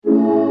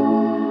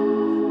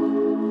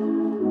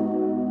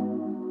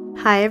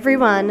Hi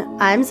everyone,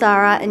 I'm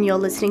Zara and you're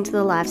listening to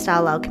the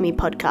Lifestyle Alchemy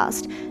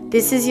podcast.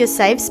 This is your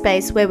safe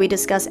space where we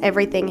discuss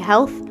everything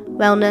health,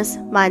 wellness,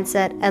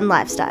 mindset, and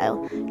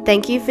lifestyle.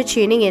 Thank you for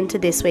tuning in to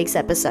this week's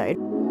episode.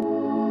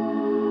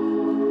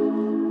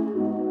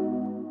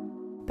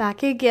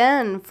 Back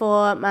again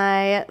for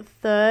my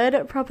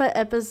third proper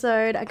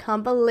episode. I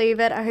can't believe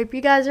it. I hope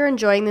you guys are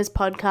enjoying this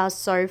podcast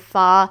so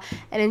far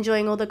and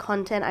enjoying all the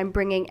content I'm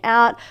bringing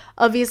out.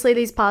 Obviously,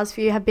 these past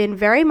few have been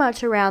very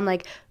much around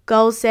like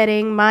goal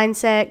setting,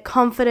 mindset,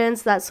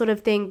 confidence, that sort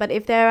of thing. But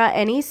if there are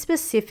any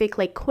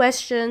specific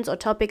questions or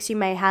topics you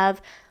may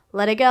have,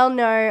 let a girl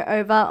know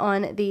over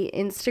on the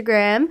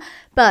Instagram.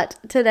 But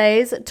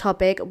today's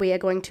topic, we are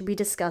going to be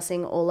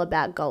discussing all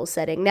about goal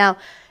setting. Now,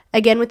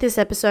 again, with this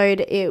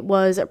episode, it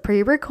was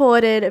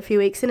pre-recorded a few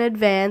weeks in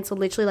advance, or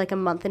literally like a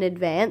month in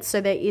advance.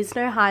 So there is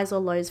no highs or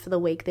lows for the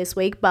week this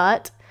week,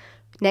 but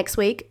next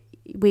week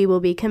we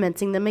will be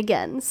commencing them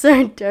again.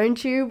 So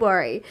don't you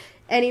worry.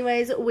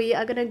 Anyways, we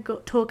are going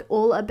to talk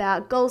all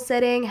about goal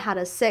setting, how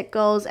to set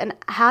goals, and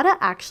how to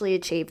actually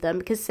achieve them.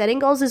 Because setting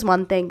goals is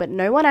one thing, but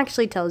no one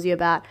actually tells you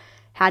about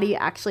how do you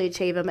actually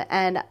achieve them.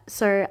 And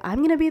so I'm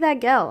going to be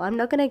that girl. I'm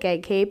not going to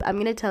gatekeep. I'm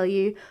going to tell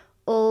you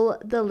all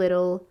the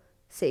little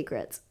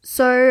secrets.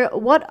 So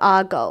what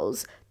are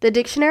goals? The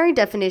dictionary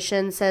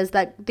definition says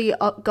that the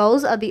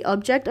goals are the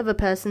object of a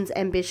person's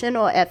ambition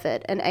or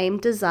effort, an aim,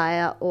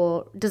 desire,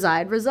 or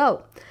desired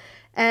result.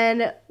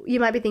 And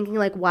you might be thinking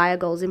why are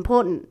goals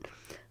important?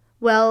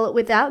 Well,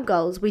 without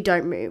goals, we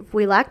don't move.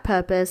 We lack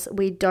purpose.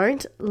 We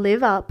don't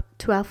live up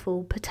to our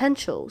full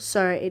potential.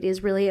 So it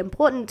is really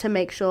important to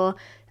make sure,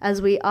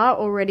 as we are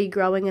already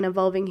growing and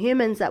evolving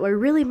humans, that we're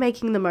really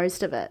making the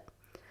most of it.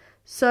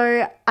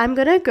 So I'm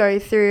going to go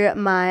through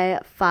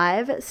my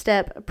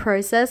 5-step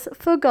process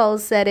for goal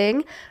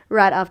setting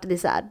right after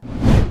this ad.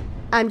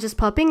 I'm just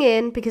popping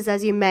in because,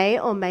 as you may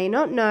or may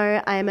not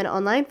know, I am an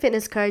online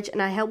fitness coach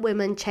and I help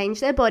women change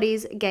their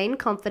bodies, gain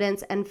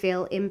confidence, and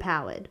feel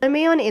empowered. Follow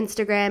me on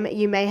Instagram.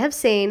 You may have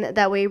seen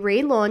that we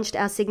relaunched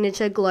our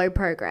signature Glow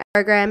program. The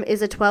program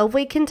is a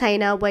 12-week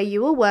container where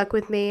you will work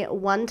with me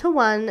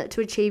one-to-one to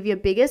achieve your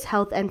biggest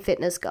health and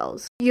fitness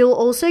goals. You'll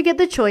also get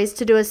the choice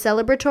to do a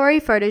celebratory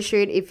photo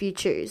shoot if you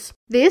choose.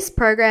 This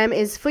program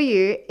is for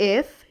you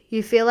if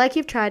you feel like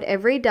you've tried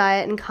every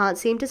diet and can't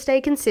seem to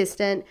stay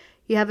consistent.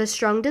 You have a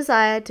strong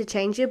desire to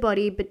change your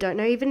body but don't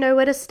even know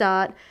where to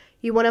start.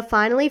 You want to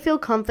finally feel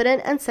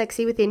confident and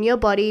sexy within your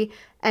body,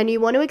 and you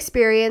want to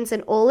experience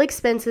an all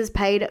expenses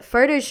paid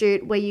photo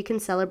shoot where you can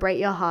celebrate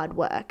your hard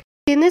work.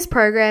 In this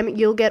program,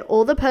 you'll get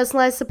all the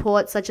personalized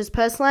support such as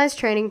personalized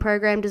training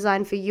program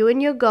designed for you and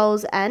your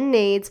goals and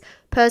needs,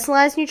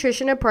 personalized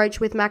nutrition approach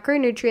with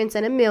macronutrients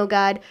and a meal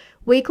guide,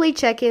 weekly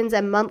check-ins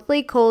and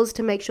monthly calls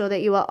to make sure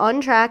that you are on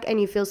track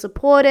and you feel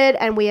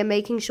supported, and we are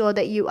making sure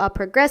that you are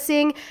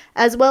progressing,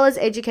 as well as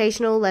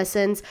educational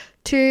lessons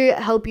to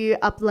help you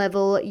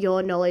up-level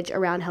your knowledge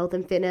around health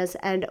and fitness,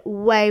 and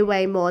way,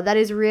 way more. That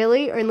is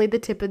really only the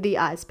tip of the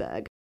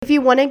iceberg. If you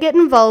want to get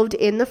involved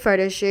in the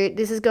photo shoot,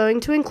 this is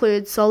going to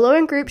include solo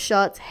and group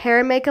shots, hair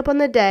and makeup on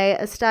the day,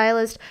 a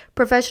stylist,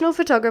 professional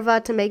photographer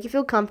to make you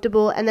feel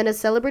comfortable, and then a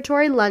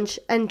celebratory lunch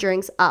and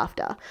drinks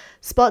after.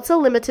 Spots are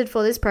limited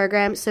for this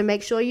program, so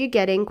make sure you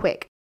get in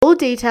quick. All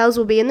details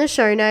will be in the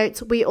show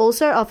notes. We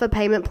also offer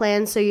payment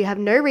plans, so you have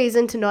no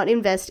reason to not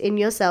invest in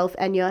yourself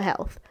and your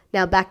health.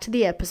 Now back to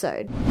the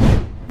episode.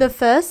 The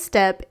first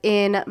step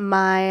in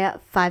my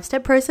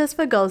 5-step process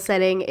for goal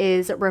setting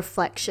is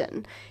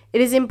reflection. It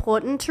is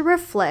important to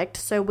reflect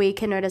so we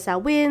can notice our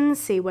wins,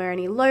 see where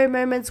any low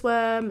moments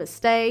were,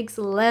 mistakes,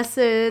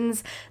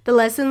 lessons, the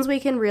lessons we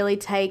can really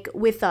take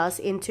with us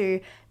into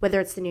whether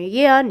it's the new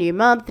year, new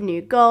month,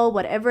 new goal,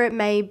 whatever it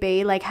may be.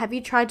 Have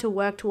you tried to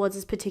work towards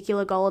this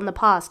particular goal in the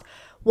past?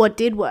 What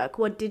did work?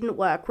 What didn't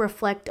work?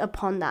 Reflect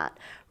upon that.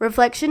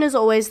 Reflection is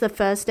always the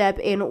first step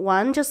in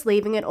one, just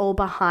leaving it all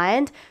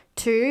behind.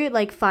 2,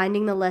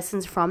 finding the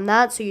lessons from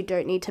that so you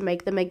don't need to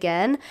make them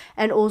again,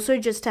 and also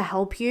just to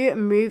help you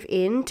move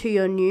into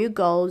your new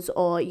goals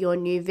or your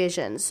new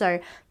vision.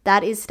 So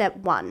that is step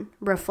 1,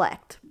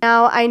 reflect.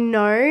 Now, I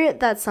know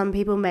that some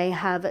people may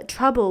have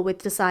trouble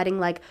with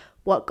deciding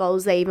what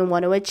goals they even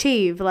want to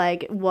achieve,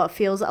 what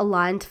feels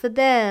aligned for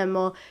them,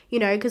 or,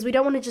 because we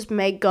don't want to just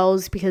make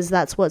goals because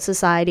that's what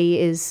society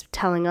is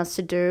telling us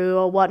to do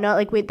or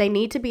whatnot. They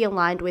need to be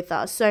aligned with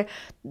us. So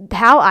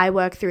how I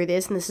work through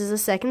this, and this is the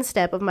second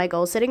step of my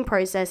goal setting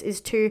process,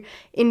 is to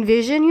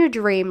envision your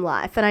dream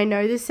life. And I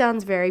know this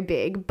sounds very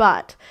big,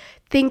 but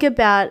think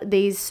about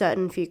these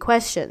certain few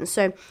questions.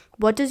 So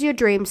what does your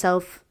dream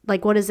self,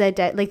 what is their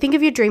day? Think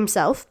of your dream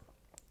self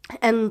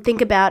and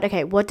think about,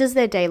 okay, what does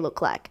their day look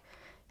like?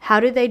 How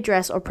do they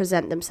dress or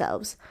present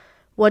themselves?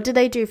 What do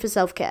they do for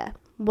self-care?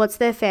 What's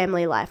their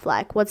family life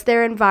like? What's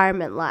their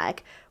environment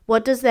like?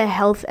 What does their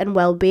health and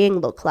well-being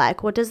look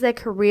like? What does their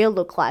career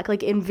look like?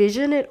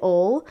 Envision it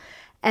all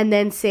and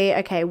then see,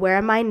 okay, where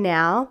am I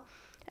now?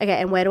 Okay,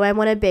 and where do I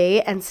want to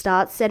be? And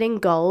start setting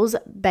goals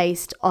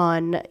based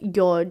on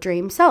your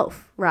dream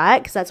self, right?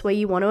 Because that's where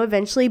you want to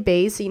eventually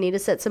be. So you need to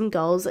set some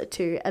goals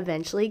to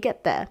eventually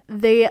get there.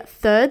 The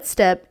third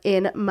step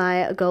in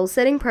my goal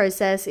setting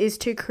process is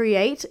to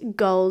create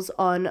goals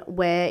on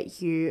where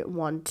you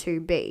want to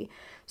be.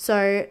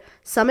 So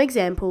some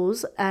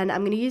examples, and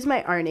I'm going to use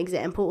my own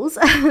examples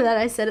that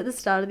I said at the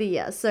start of the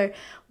year. So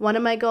one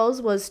of my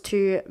goals was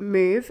to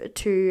move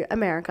to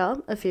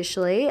America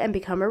officially and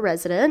become a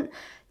resident.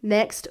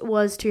 Next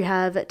was to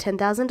have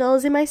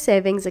 $10,000 in my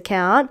savings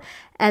account,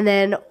 and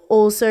then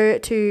also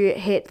to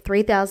hit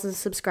 3,000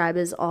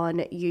 subscribers on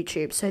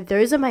YouTube. So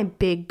those are my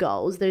big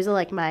goals. Those are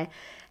like my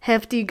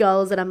hefty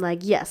goals that I'm like,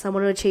 yes, I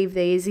want to achieve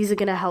these. These are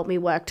going to help me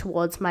work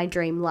towards my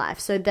dream life.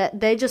 So that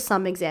they're just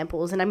some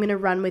examples, and I'm going to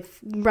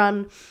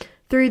run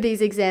through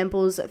these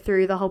examples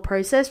through the whole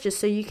process, just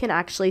so you can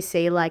actually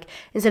see, like,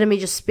 instead of me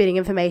just spitting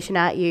information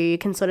at you, you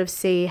can sort of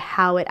see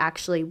how it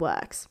actually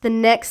works. The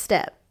next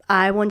step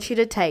I want you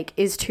to take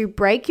is to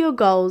break your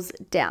goals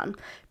down,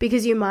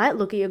 because you might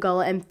look at your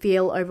goal and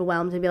feel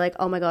overwhelmed and be like,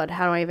 oh my God,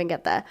 how do I even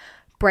get there?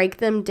 Break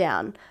them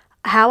down.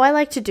 How I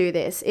like to do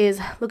this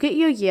is look at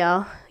your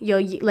year,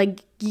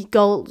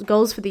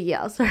 goals for the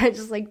year. Sorry,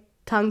 just like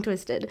tongue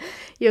twisted.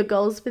 Your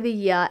goals for the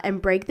year,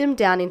 and break them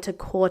down into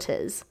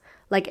quarters,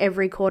 like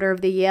every quarter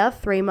of the year,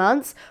 3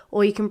 months,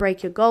 or you can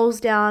break your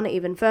goals down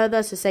even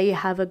further. So say you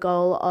have a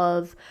goal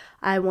of,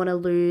 I want to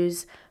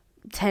lose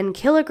 10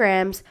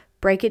 kilograms,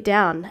 break it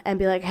down and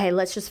be like, hey,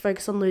 let's just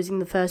focus on losing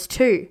the first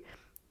 2.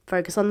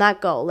 Focus on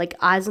that goal, like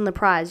eyes on the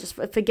prize. Just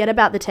forget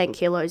about the 10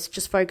 kilos.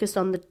 Just focus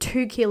on the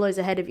 2 kilos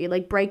ahead of you.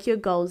 Like, break your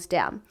goals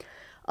down.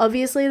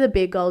 Obviously, the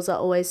big goals are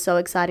always so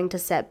exciting to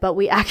set, but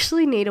we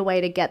actually need a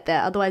way to get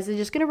there. Otherwise, they're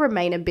just going to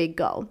remain a big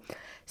goal.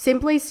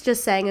 Simply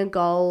just saying a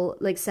goal,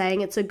 like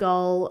saying it's a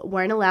goal,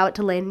 won't allow it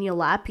to land in your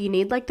lap. You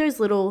need like those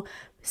little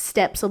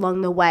steps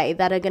along the way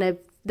that are going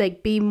to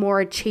like be more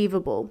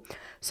achievable.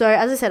 So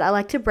as I said, I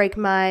like to break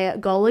my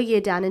goal a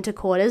year down into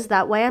quarters.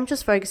 That way I'm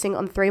just focusing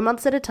on 3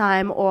 months at a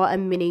time, or a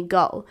mini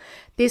goal.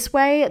 This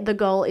way, the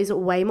goal is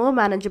way more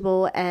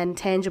manageable and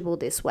tangible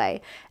this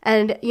way.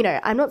 And, you know,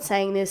 I'm not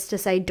saying this to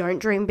say don't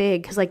dream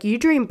big, because like you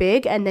dream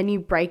big and then you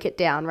break it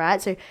down,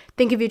 right? So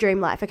think of your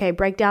dream life. Okay,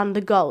 break down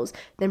the goals,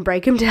 then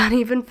break them down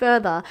even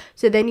further.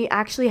 So then you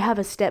actually have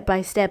a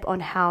step-by-step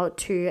on how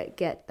to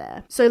get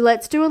there. So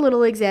let's do a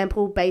little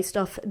example based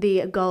off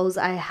the goals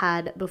I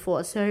had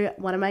before. So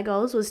one of my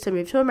goals was to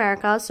move to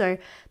America. So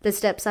the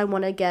steps I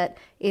want to get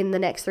in the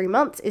next 3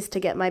 months is to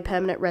get my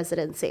permanent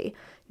residency.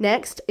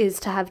 Next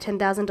is to have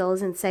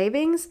 $10,000 in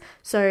savings.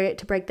 So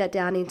to break that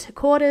down into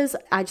quarters,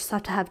 I just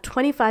have to have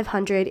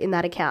 $2,500 in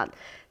that account.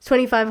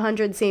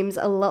 $2,500 seems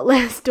a lot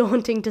less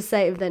daunting to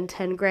save than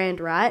 10 grand,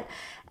 right?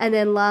 And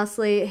then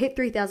lastly, hit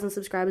 3,000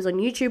 subscribers on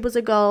YouTube was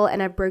a goal,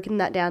 and I've broken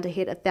that down to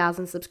hit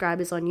 1,000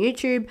 subscribers on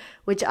YouTube,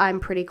 which I'm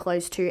pretty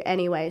close to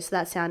anyway. So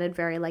that sounded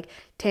very like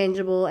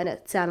tangible, and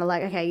it sounded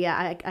like, okay,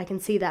 yeah, I can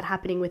see that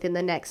happening within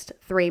the next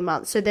 3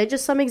 months. So they're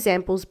just some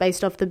examples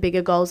based off the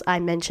bigger goals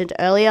I mentioned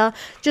earlier,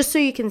 just so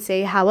you can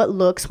see how it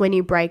looks when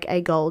you break a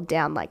goal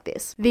down like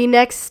this. The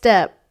next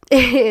step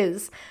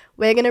is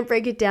we're going to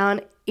break it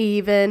down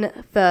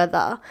even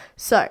further.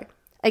 So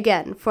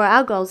again, for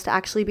our goals to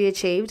actually be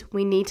achieved,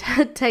 we need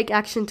to take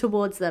action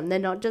towards them. They're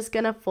not just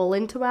going to fall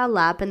into our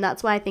lap. And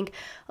that's why I think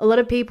a lot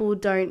of people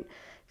don't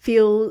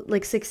feel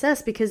like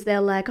success, because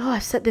they're like, oh,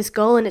 I've set this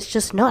goal and it's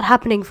just not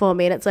happening for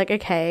me. And it's like,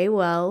 okay,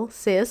 well,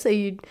 sis,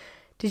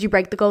 did you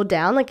break the goal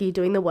down? Like, are you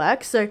doing the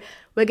work? So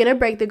we're going to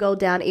break the goal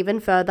down even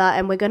further,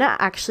 and we're going to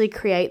actually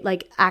create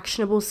like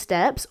actionable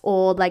steps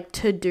or like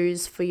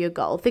to-dos for your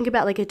goal. Think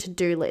about like a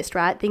to-do list,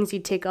 right? Things you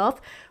tick off.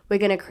 We're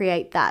going to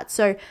create that.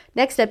 So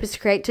next step is to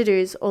create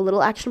to-dos or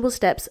little actionable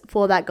steps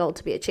for that goal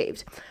to be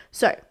achieved.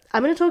 So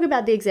I'm going to talk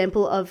about the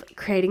example of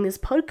creating this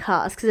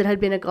podcast, because it had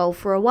been a goal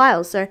for a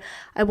while. So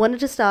I wanted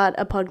to start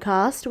a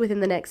podcast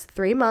within the next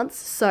 3 months.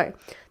 So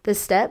the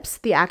steps,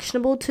 the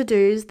actionable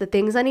to-dos, the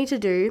things I need to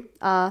do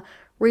are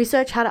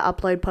research how to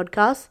upload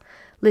podcasts,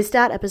 list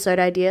out episode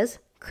ideas,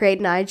 create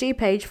an IG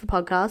page for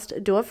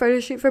podcast, do a photo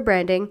shoot for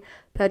branding,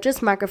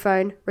 purchase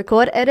microphone,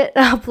 record, edit,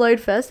 and upload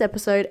first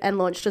episode, and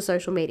launch to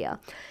social media.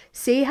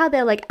 See how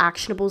they're like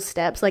actionable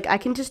steps? Like I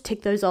can just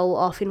tick those all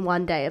off in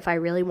one day if I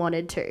really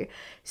wanted to.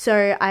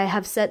 So I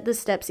have set the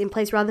steps in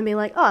place rather than being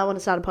like, oh, I want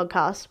to start a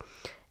podcast.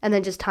 And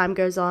then just time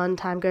goes on,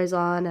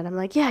 and I'm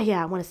like, yeah,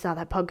 I want to start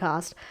that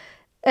podcast.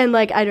 And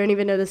like, I don't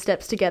even know the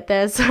steps to get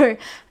there. So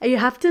you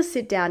have to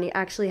sit down. You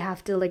actually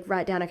have to like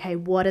write down, okay,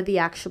 what are the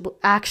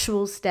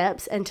actual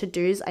steps and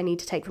to-dos I need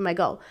to take for my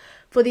goal?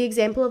 For the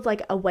example of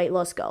like a weight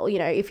loss goal, you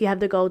know, if you have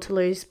the goal to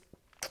lose,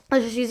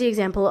 let's just use the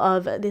example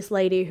of this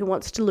lady who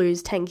wants to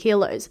lose 10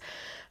 kilos.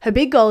 Her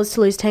big goal is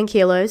to lose 10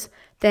 kilos.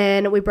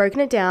 Then we've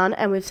broken it down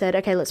and we've said,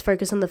 okay, let's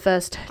focus on the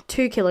first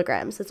 2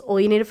 kilograms. That's all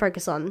you need to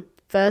focus on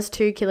first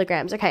 2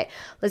 kilograms. Okay,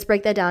 let's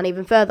break that down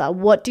even further.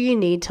 What do you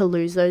need to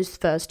lose those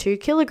first 2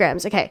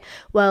 kilograms? Okay,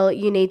 well,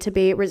 you need to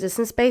be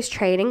resistance-based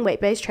training,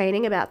 weight-based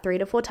training about 3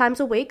 to 4 times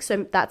a week.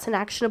 So that's an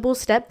actionable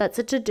step. That's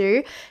a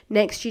to-do.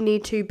 Next, you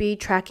need to be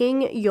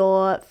tracking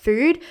your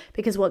food,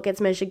 because what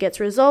gets measured gets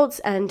results,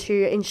 and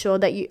to ensure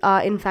that you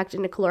are in fact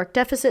in a caloric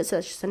deficit. So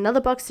that's just another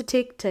box to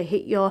tick to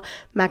hit your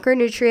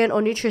macronutrient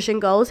or nutrition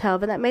goals,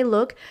 however that may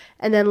look.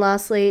 And then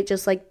lastly,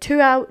 just like 2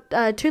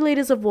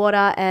 liters of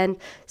water and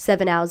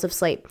 7 hours of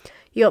sleep.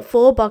 You got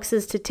 4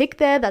 boxes to tick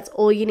there. That's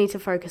all you need to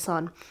focus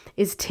on,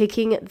 is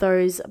ticking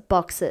those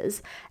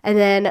boxes. And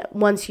then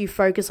once you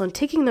focus on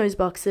ticking those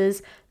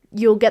boxes,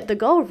 you'll get the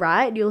goal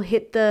right. You'll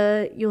hit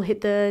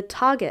the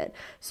target.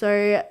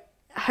 So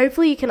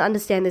hopefully you can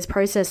understand this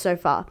process so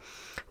far.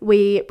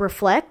 We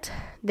reflect,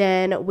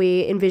 then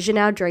we envision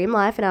our dream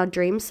life and our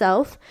dream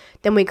self,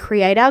 then we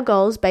create our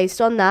goals based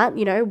on that.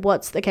 You know,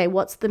 what's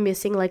the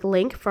missing like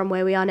link from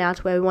where we are now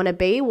to where we want to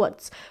be?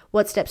 What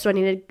steps do I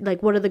need to,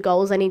 like, what are the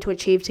goals I need to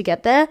achieve to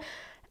get there?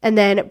 And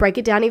then break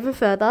it down even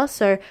further.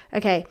 So,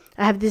 okay,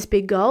 I have this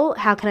big goal.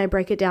 How can I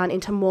break it down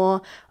into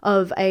more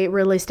of a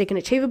realistic and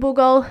achievable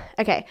goal?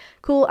 Okay,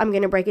 cool. I'm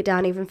going to break it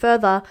down even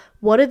further.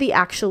 What are the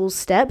actual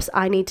steps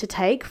I need to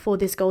take for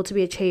this goal to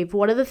be achieved?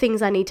 What are the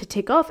things I need to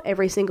tick off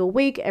every single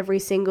week, every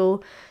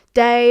single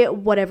day,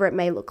 whatever it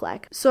may look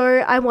like? So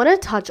I want to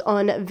touch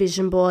on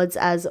vision boards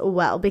as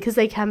well, because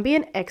they can be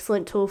an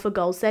excellent tool for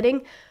goal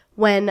setting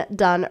when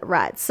done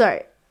right.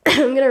 So I'm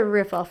going to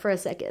riff off for a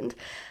second.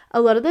 A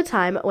lot of the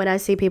time when I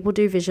see people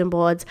do vision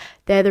boards,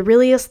 they're the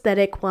really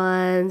aesthetic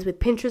ones with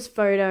Pinterest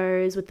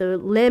photos, with the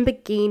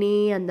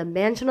Lamborghini and the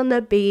mansion on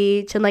the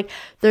beach. And like,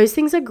 those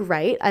things are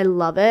great. I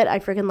love it. I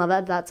freaking love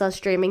it. That's us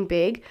dreaming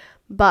big.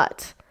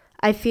 But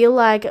I feel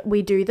like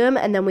we do them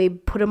and then we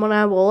put them on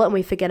our wall and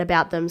we forget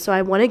about them. So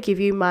I want to give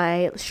you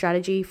my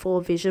strategy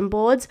for vision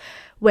boards,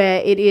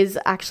 where it is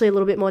actually a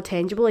little bit more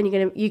tangible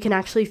and you can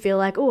actually feel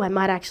like, oh, I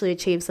might actually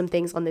achieve some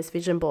things on this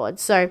vision board.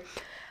 So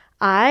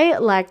I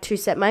like to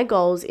set my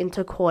goals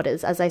into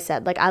quarters, as I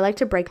said. Like, I like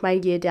to break my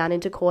year down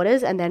into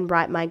quarters and then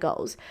write my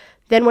goals.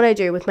 Then what I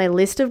do with my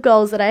list of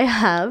goals that I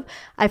have,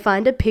 I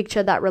find a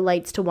picture that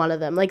relates to one of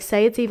them. Like,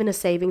 say it's even a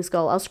savings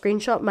goal. I'll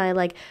screenshot my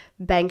like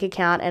bank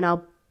account and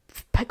I'll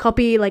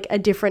copy like a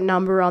different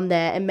number on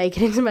there and make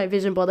it into my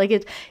vision board. Like,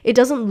 it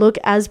doesn't look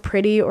as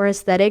pretty or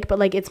aesthetic, but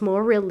like it's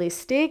more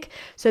realistic.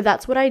 So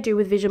that's what I do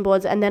with vision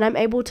boards, and then I'm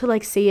able to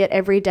like see it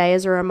every day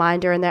as a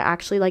reminder, and they're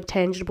actually like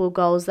tangible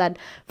goals, that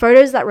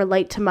photos that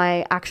relate to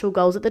my actual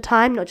goals at the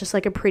time, not just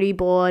like a pretty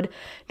board,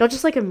 not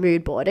just like a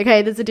mood board.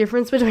 Okay, there's a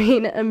difference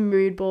between a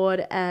mood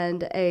board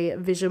and a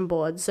vision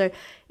board. So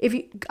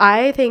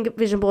I think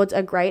vision boards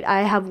are great.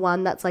 I have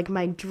one that's like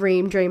my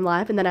dream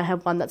life, and then I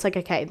have one that's like,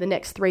 okay, the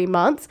next 3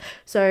 months.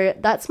 So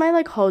that's my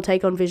like whole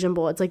take on vision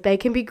boards. Like, they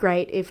can be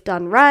great if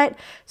done right.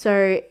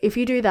 So if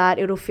you do that,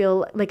 it'll feel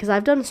like, because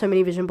I've done so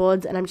many vision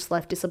boards and I'm just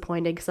left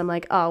disappointed because I'm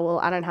like, oh, well,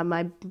 I don't have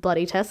my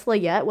bloody Tesla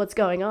yet. What's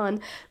going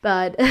on?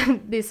 But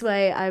this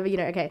way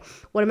okay,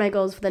 what are my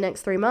goals for the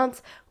next 3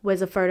 months?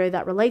 Where's a photo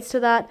that relates to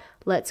that?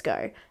 Let's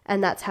go.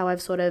 And that's how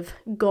I've sort of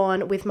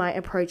gone with my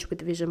approach with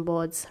the vision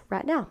boards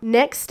right now.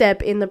 Next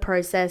step in the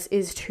process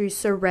is to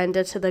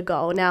surrender to the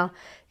goal. Now,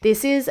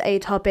 this is a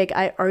topic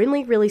I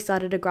only really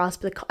started to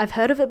grasp. I've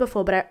heard of it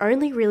before, but I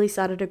only really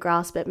started to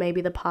grasp it maybe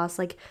the past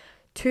like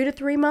 2 to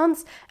 3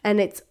 months, and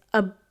it's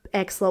an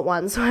excellent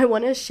one. So I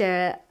want to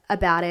share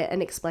about it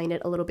and explain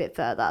it a little bit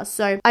further.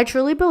 So I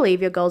truly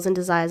believe your goals and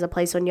desires are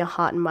placed on your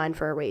heart and mind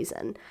for a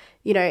reason.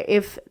 You know,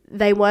 if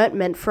they weren't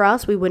meant for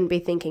us, we wouldn't be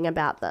thinking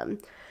about them.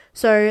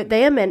 So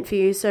they are meant for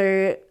you.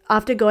 So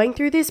after going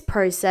through this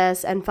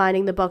process and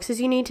finding the boxes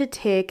you need to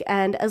tick,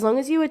 and as long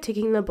as you are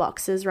ticking the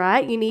boxes,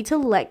 right, you need to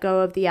let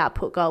go of the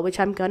output goal, which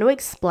I'm going to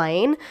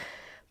explain.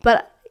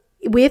 But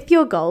with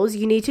your goals,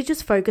 you need to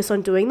just focus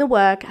on doing the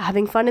work,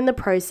 having fun in the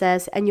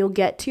process, and you'll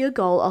get to your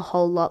goal a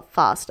whole lot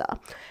faster.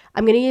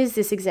 I'm going to use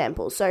this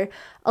example. So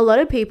a lot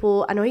of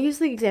people, I know I use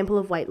the example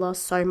of weight loss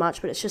so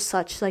much, but it's just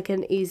such like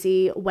an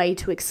easy way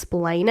to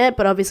explain it.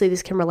 But obviously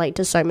this can relate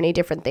to so many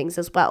different things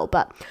as well.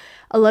 But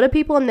a lot of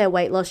people on their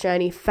weight loss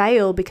journey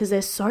fail because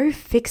they're so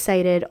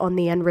fixated on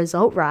the end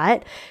result,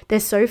 right? They're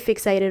so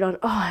fixated on,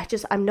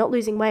 I'm not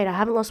losing weight. I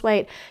haven't lost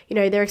weight. You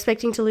know, they're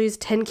expecting to lose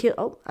 10 kilos.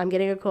 Oh, I'm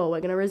getting a call. We're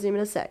going to resume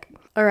in a sec.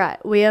 All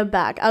right, we are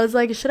back. I was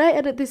like, should I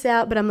edit this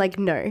out? But I'm like,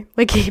 no,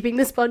 we're keeping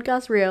this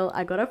podcast real.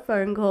 I got a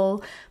phone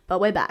call,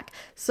 but we're back.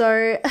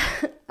 So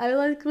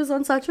I was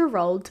on such a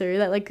roll too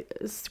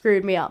that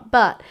screwed me up.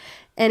 But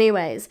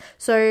anyways,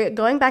 so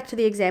going back to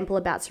the example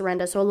about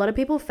surrender. So a lot of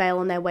people fail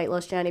on their weight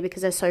loss journey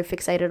because they're so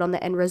fixated on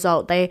the end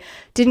result. They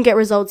didn't get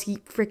results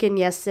freaking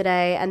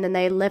yesterday, and then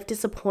they left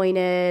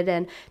disappointed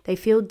and they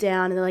feel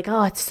down and they're like,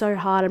 oh, it's so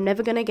hard. I'm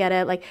never going to get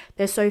it. Like,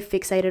 they're so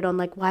fixated on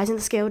like, why isn't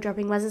the scale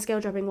dropping? Why isn't the scale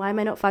dropping? Why am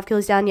I not 5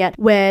 kilos down yet?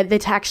 Where they're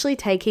actually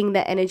taking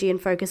their energy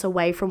and focus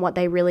away from what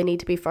they really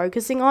need to be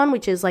focusing on,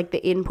 which is like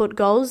the input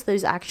goals,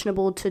 those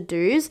actionable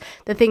to-dos,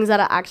 the things that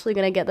are actually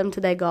going to get them to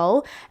their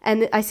goal.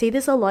 And I see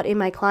this a lot in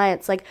my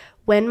clients. Like,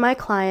 when my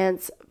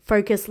clients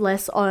focus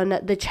less on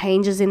the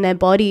changes in their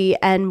body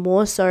and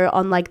more so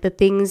on like the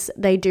things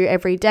they do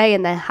every day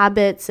and their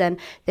habits and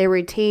their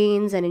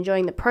routines and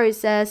enjoying the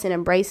process and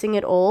embracing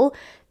it all,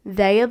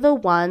 they are the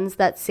ones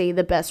that see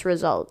the best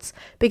results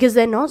because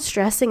they're not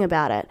stressing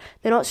about it.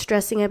 They're not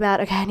stressing about,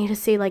 okay, I need to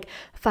see like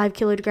 5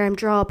 kilogram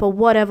drop or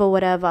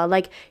whatever.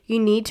 Like you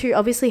need to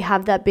obviously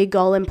have that big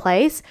goal in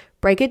place,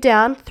 break it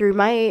down through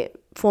my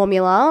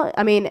formula.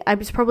 I mean,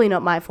 it's probably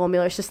not my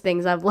formula. It's just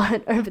things I've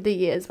learned over the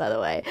years, by the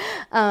way.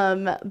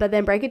 But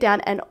then break it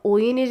down, and all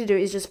you need to do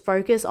is just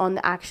focus on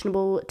the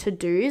actionable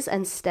to-dos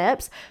and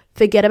steps.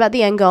 Forget about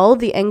the end goal.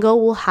 The end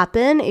goal will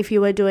happen if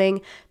you are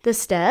doing the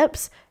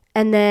steps.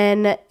 And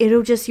then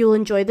you'll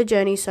enjoy the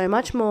journey so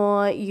much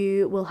more.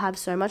 You will have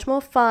so much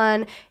more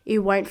fun.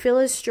 You won't feel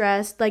as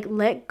stressed. Like,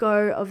 let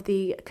go of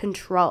the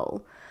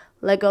control.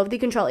 Let go of the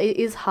control. It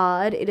is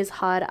hard.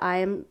 I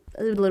am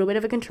a little bit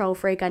of a control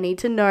freak. I need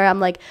to know.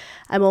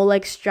 I'm all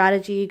like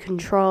strategy,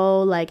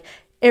 control, like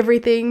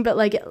everything, but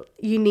like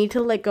you need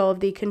to let go of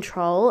the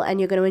control and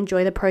you're going to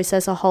enjoy the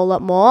process a whole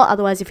lot more.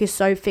 Otherwise, if you're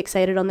so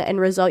fixated on the end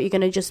result, you're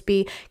going to just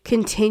be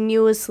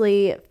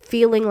continuously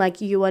feeling like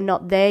you are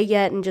not there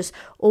yet and just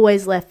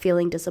always left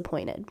feeling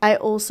disappointed. I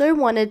also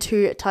wanted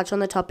to touch on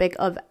the topic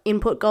of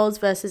input goals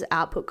versus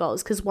output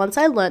goals, because once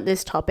I learned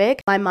this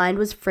topic, my mind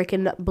was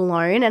freaking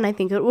blown, and I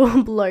think it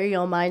will blow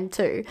your mind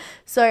too.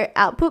 So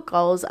output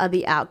goals are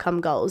the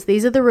outcome goals.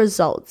 These are the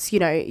results.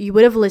 You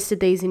would have listed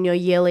these in your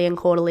yearly and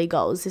quarterly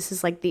goals. This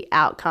is like the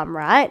outcome,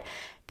 right?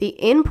 The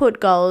input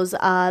goals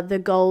are the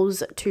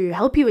goals to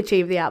help you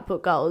achieve the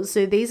output goals.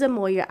 So these are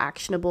more your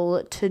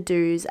actionable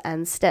to-dos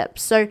and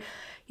steps. So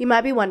you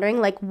might be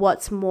wondering, like,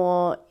 what's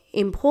more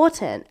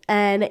important?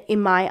 And in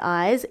my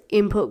eyes,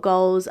 input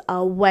goals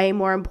are way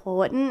more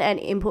important, and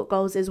input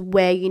goals is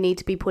where you need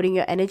to be putting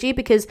your energy,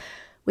 because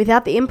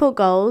without the input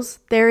goals,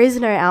 there is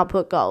no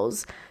output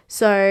goals.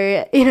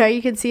 So,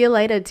 you can see you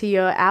later to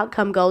your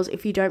outcome goals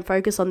if you don't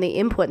focus on the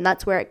input. And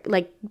that's where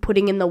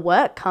putting in the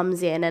work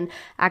comes in and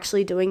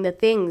actually doing the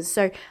things.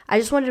 So I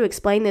just wanted to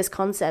explain this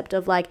concept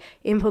of like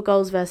input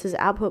goals versus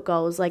output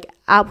goals. Like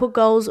output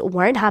goals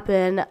won't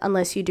happen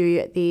unless you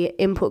do the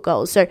input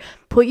goals. So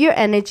put your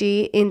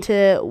energy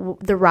into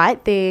the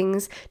right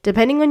things,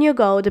 depending on your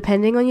goal,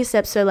 depending on your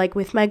steps. So like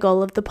with my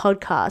goal of the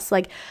podcast,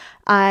 like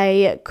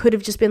I could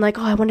have just been like,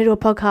 oh, I want to do a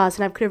podcast,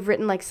 and I could have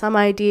written like some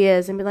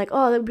ideas and be like,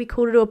 oh, that would be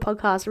cool to do a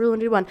podcast. I really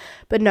want to do one.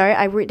 But no,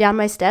 I wrote down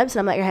my steps and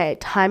I'm like, okay,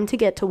 time to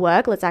get to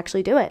work. Let's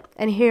actually do it.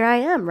 And here I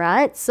am,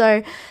 right?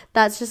 So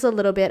that's just a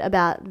little bit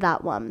about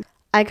that one.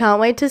 I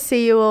can't wait to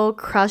see you all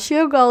crush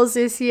your goals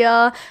this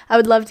year. I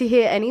would love to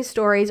hear any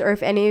stories or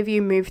if any of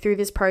you move through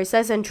this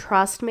process. And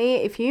trust me,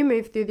 if you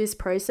move through this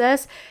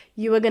process,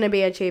 you are going to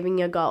be achieving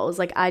your goals.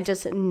 Like, I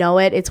just know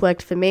it. It's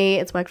worked for me.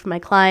 It's worked for my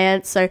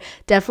clients. So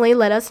definitely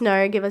let us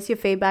know. Give us your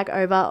feedback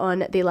over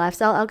on the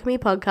Lifestyle Alchemy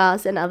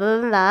podcast. And other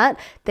than that,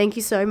 thank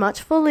you so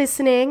much for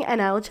listening,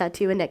 and I will chat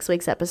to you in next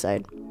week's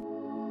episode.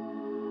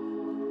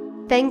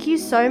 Thank you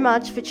so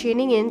much for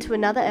tuning in to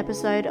another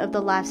episode of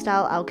the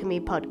Lifestyle Alchemy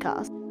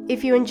podcast.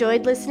 If you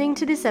enjoyed listening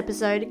to this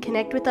episode,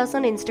 connect with us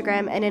on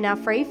Instagram and in our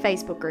free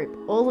Facebook group.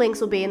 All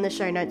links will be in the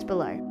show notes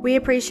below. We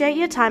appreciate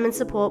your time and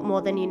support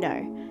more than you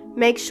know.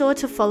 Make sure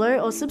to follow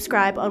or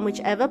subscribe on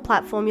whichever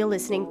platform you're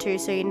listening to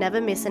so you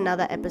never miss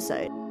another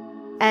episode.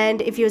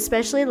 And if you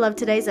especially love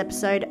today's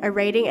episode, a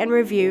rating and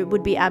review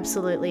would be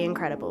absolutely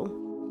incredible.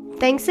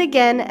 Thanks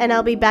again, and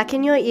I'll be back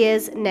in your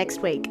ears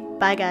next week.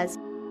 Bye, guys.